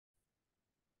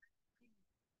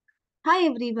Hi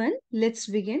everyone, let's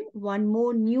begin. One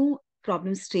more new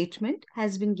problem statement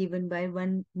has been given by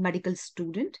one medical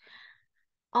student.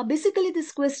 Basically,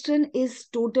 this question is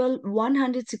total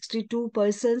 162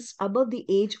 persons above the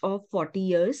age of 40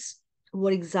 years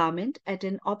were examined at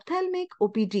an ophthalmic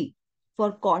OPD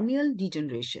for corneal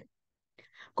degeneration.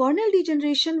 Corneal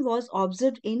degeneration was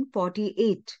observed in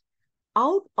 48.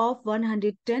 Out of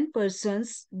 110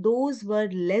 persons, those were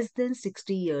less than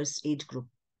 60 years age group.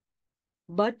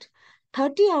 But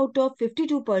 30 out of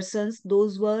 52 persons,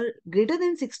 those were greater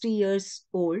than 60 years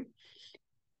old,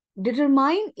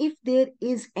 determine if there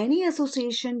is any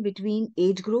association between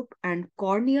age group and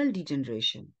corneal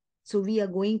degeneration. So we are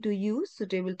going to use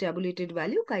suitable tabulated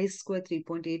value chi-square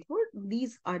 3.84.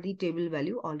 These are the table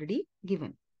value already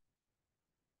given.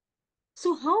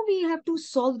 So how we have to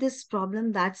solve this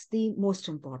problem, that's the most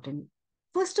important.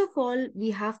 First of all,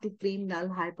 we have to claim null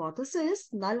hypothesis.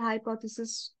 Null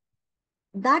hypothesis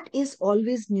that is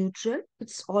always neutral,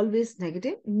 it's always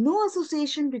negative, no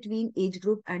association between age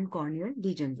group and corneal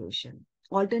degeneration.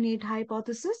 Alternate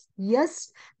hypothesis, yes,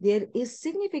 there is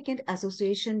significant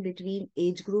association between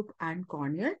age group and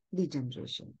corneal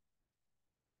degeneration.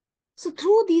 So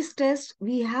through these tests,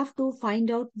 we have to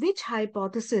find out which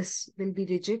hypothesis will be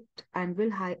rejected and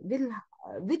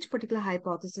which particular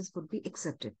hypothesis would be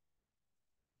accepted.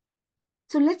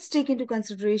 So let's take into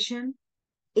consideration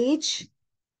age.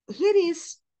 Here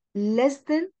is less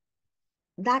than,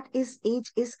 that is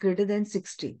age is greater than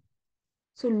 60.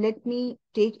 So let me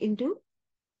take into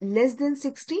less than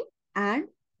 60 and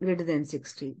greater than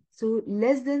 60. So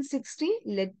less than 60,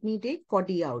 let me take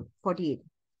 40 out, 48.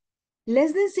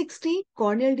 Less than 60,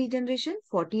 corneal degeneration,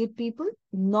 48 people,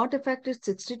 not affected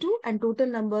 62, and total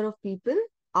number of people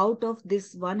out of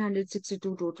this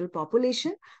 162 total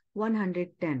population,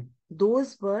 110.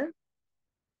 Those were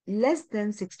less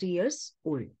than 60 years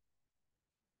old.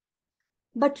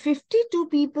 But 52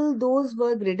 people, those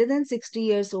were greater than 60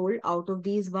 years old. Out of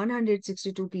these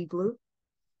 162 people,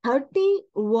 30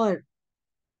 were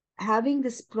having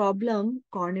this problem,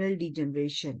 corneal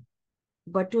degeneration.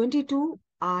 But 22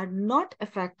 are not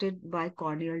affected by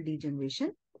corneal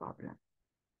degeneration problem.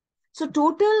 So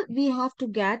total, we have to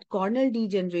get corneal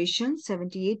degeneration,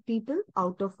 78 people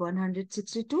out of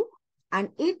 162, and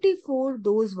 84,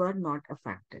 those were not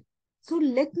affected. So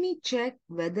let me check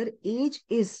whether age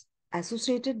is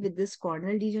associated with this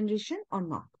corneal degeneration or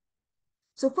not.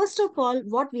 So first of all,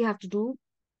 what we have to do,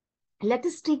 let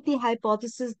us take the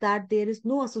hypothesis that there is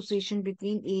no association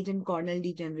between age and corneal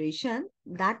degeneration.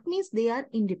 That means they are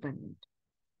independent.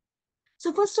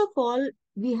 So first of all,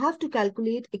 we have to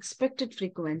calculate expected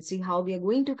frequency. How we are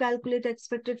going to calculate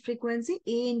expected frequency?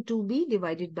 A into B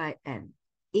divided by N.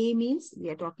 A means we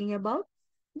are talking about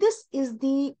this is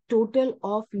the total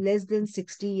of less than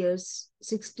 60 years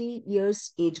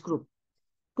age group.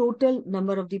 Total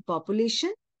number of the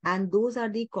population, and those are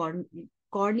the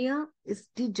cornea is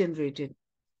degenerated.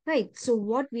 Right. So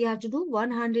what we have to do,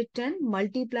 110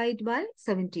 multiplied by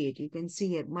 78. You can see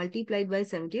here, multiplied by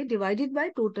 78 divided by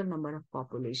total number of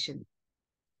population.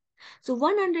 So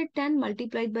 110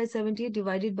 multiplied by 78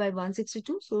 divided by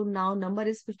 162. So now number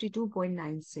is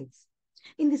 52.96.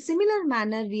 In the similar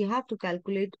manner, we have to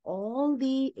calculate all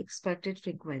the expected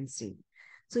frequency.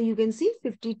 So you can see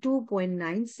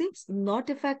 52.96 not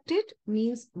affected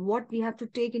means what we have to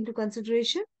take into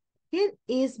consideration. Here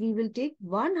is we will take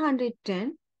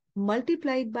 110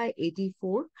 multiplied by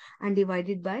 84 and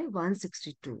divided by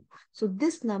 162. So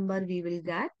this number we will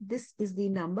get, this is the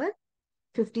number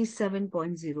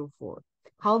 57.04.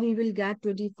 How we will get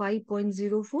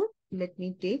 25.04? Let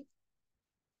me take.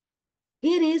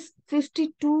 Here is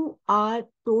 52 are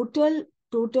total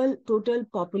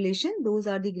population. Those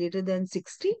are the greater than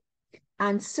 60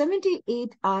 and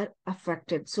 78 are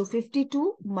affected. So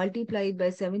 52 multiplied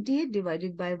by 78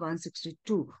 divided by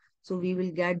 162. So we will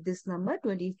get this number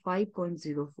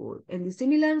 25.04. In the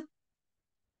similar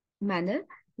manner,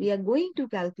 we are going to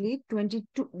calculate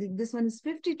 22. This one is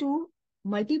 52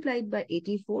 multiplied by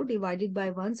 84 divided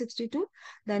by 162.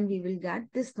 Then we will get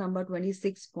this number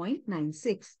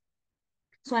 26.96.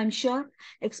 So I'm sure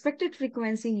expected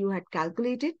frequency you had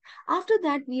calculated. After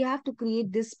that, we have to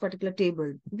create this particular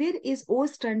table. Where is O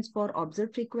stands for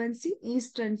observed frequency, E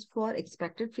stands for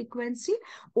expected frequency,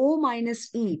 O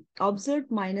minus E, observed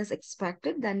minus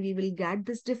expected, then we will get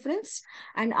this difference.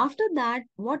 And after that,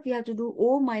 what we have to do,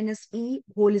 O minus E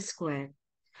whole square.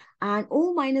 And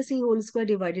O minus E whole square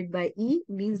divided by E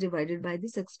means divided by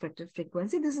this expected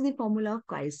frequency. This is the formula of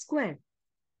chi-square.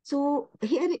 So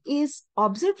here is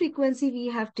observed frequency we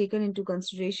have taken into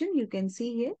consideration. You can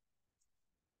see here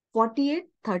 48,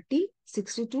 30,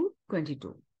 62,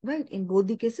 22. Right? In both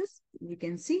the cases, you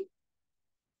can see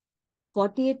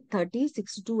 48, 30,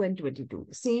 62, and 22.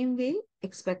 Same way,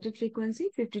 expected frequency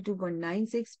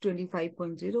 52.96,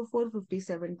 25.04,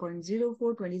 57.04,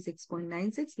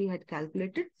 26.96 we had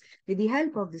calculated with the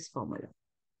help of this formula.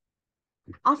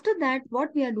 After that,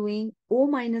 what we are doing, O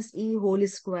minus E whole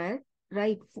square,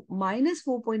 right? Minus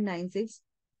 4.96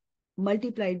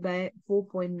 multiplied by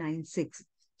 4.96.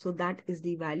 So that is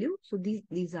the value. So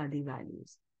these are the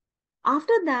values.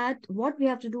 After that, what we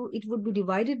have to do, it would be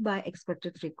divided by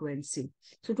expected frequency.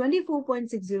 So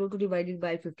 24.60 to divided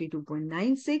by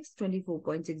 52.96,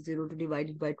 24.60 to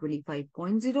divided by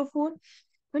 25.04,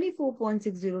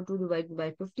 24.602 divided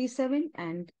by 57,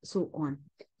 and so on.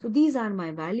 So these are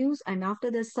my values. And after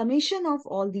the summation of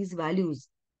all these values,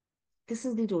 this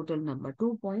is the total number,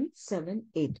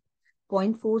 2.78.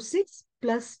 0.46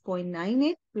 plus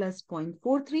 0.98 plus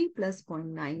 0.43 plus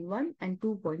 0.91 and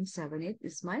 2.78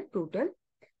 is my total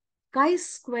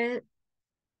chi-square.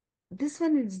 This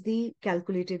one is the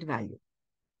calculated value.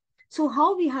 So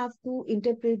how we have to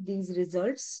interpret these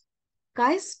results?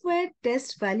 Chi-square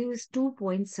test value is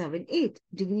 2.78.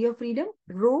 Degree of freedom,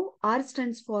 row, R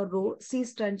stands for row, C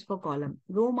stands for column.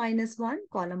 Row minus 1,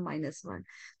 column minus 1.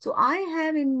 So I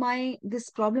have in my this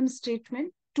problem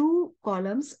statement 2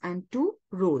 columns and 2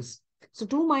 rows. So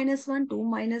 2 minus 1, 2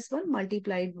 minus 1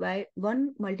 multiplied by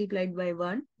 1 multiplied by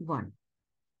 1, 1.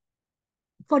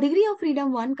 For degree of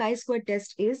freedom 1, chi-square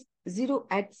test is 0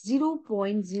 at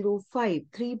 0.05,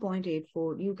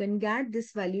 3.84. You can get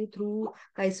this value through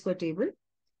chi-square table.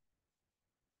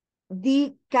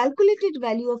 The calculated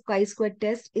value of chi-square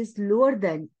test is lower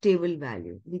than table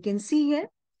value. We can see here,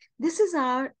 this is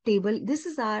our table, this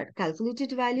is our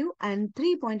calculated value, and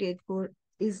 3.84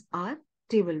 is our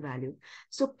table value.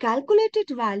 So calculated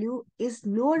value is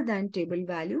lower than table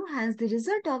value, hence the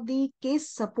result of the case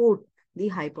support the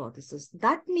hypothesis.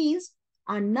 That means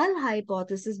a null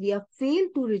hypothesis, we have failed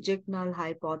to reject null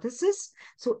hypothesis.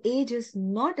 So age is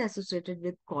not associated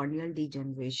with corneal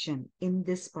degeneration in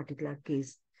this particular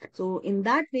case. So in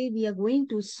that way, we are going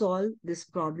to solve this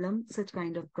problem, such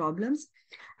kind of problems.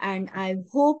 And I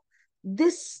hope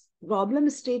this problem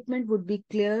statement would be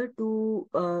clear to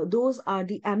those are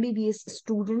the MBBS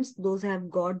students. Those have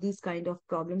got these kind of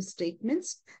problem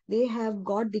statements. They have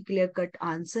got the clear-cut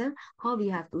answer how we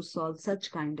have to solve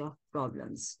such kind of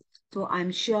problems. So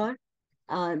I'm sure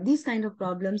these kind of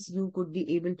problems you could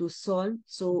be able to solve.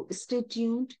 So stay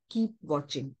tuned, keep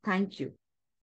watching. Thank you.